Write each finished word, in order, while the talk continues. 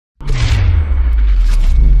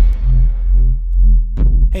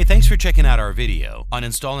for checking out our video on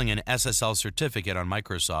installing an SSL certificate on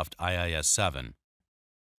Microsoft IIS 7.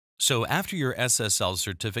 So after your SSL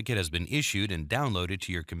certificate has been issued and downloaded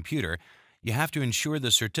to your computer, you have to ensure the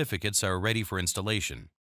certificates are ready for installation.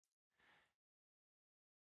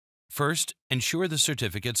 First, ensure the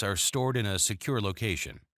certificates are stored in a secure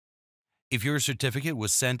location. If your certificate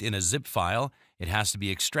was sent in a zip file, it has to be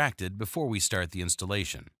extracted before we start the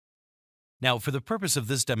installation. Now, for the purpose of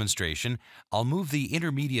this demonstration, I'll move the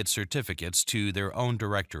intermediate certificates to their own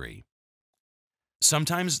directory.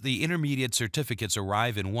 Sometimes the intermediate certificates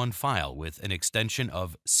arrive in one file with an extension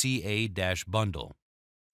of CA-bundle.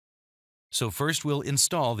 So first we'll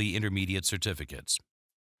install the intermediate certificates.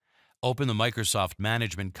 Open the Microsoft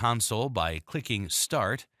Management Console by clicking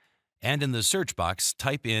Start, and in the search box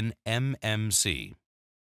type in MMC.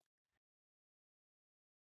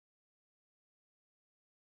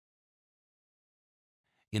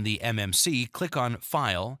 In the MMC, click on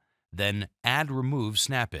File, then Add Remove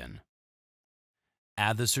Snap-in.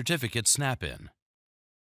 Add the certificate snap-in.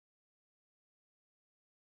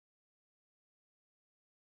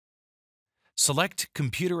 Select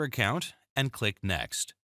Computer Account and click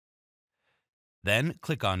Next. Then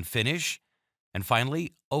click on Finish, and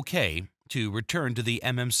finally OK to return to the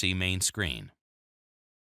MMC main screen.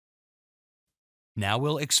 Now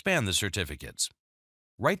we'll expand the certificates.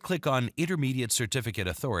 Right-click on Intermediate Certificate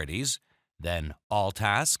Authorities, then All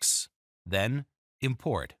Tasks, then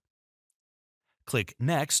Import. Click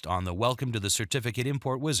Next on the Welcome to the Certificate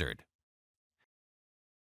Import wizard.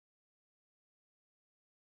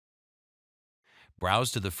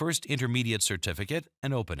 Browse to the first intermediate certificate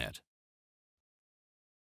and open it.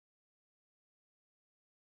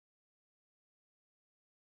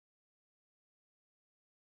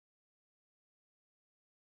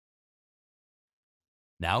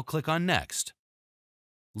 Now click on Next.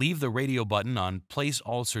 Leave the radio button on Place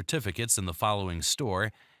All Certificates in the following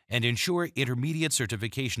store and ensure Intermediate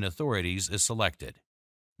Certification Authorities is selected.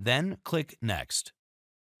 Then click Next.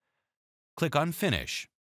 Click on Finish.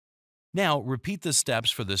 Now repeat the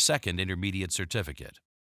steps for the second intermediate certificate.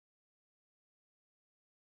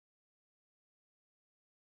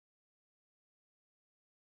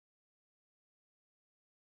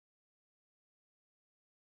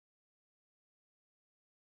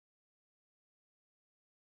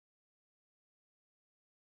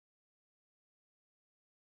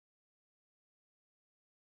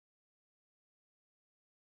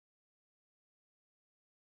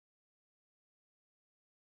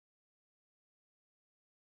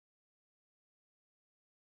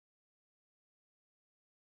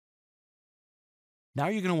 Now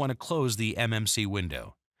you're going to want to close the MMC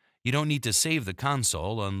window. You don't need to save the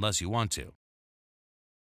console unless you want to.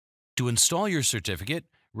 To install your certificate,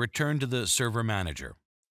 return to the Server Manager.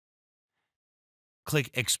 Click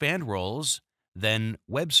Expand Roles, then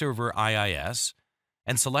Web Server IIS,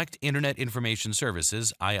 and select Internet Information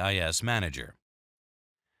Services IIS Manager.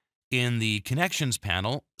 In the Connections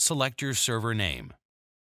panel, select your server name.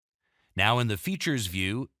 Now in the Features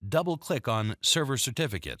view, double-click on Server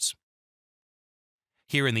Certificates.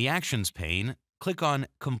 Here in the Actions pane, click on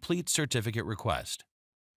Complete Certificate Request.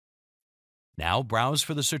 Now browse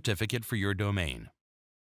for the certificate for your domain.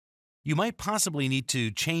 You might possibly need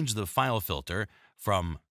to change the file filter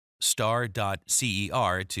from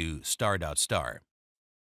star.cer to star.star.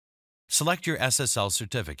 Select your SSL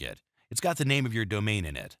certificate. It's got the name of your domain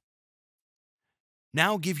in it.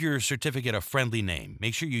 Now give your certificate a friendly name.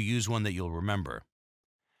 Make sure you use one that you'll remember.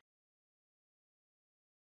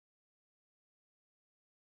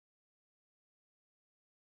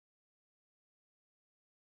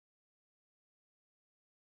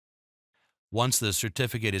 Once the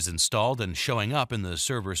certificate is installed and showing up in the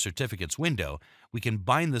Server Certificates window, we can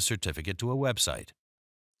bind the certificate to a website.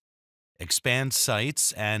 Expand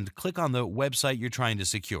Sites and click on the website you're trying to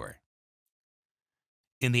secure.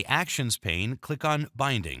 In the Actions pane, click on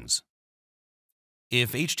Bindings.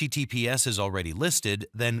 If HTTPS is already listed,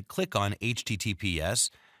 then click on HTTPS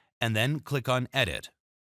and then click on Edit.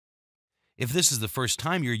 If this is the first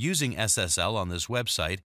time you're using SSL on this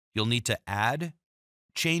website, you'll need to add,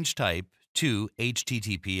 change type to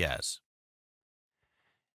HTTPS.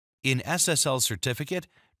 In SSL Certificate,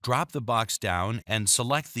 drop the box down and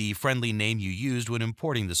select the friendly name you used when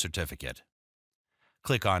importing the certificate.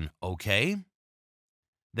 Click on OK,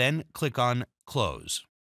 then click on Close.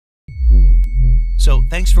 So,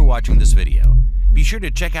 thanks for watching this video. Be sure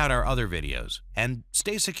to check out our other videos and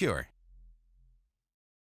stay secure.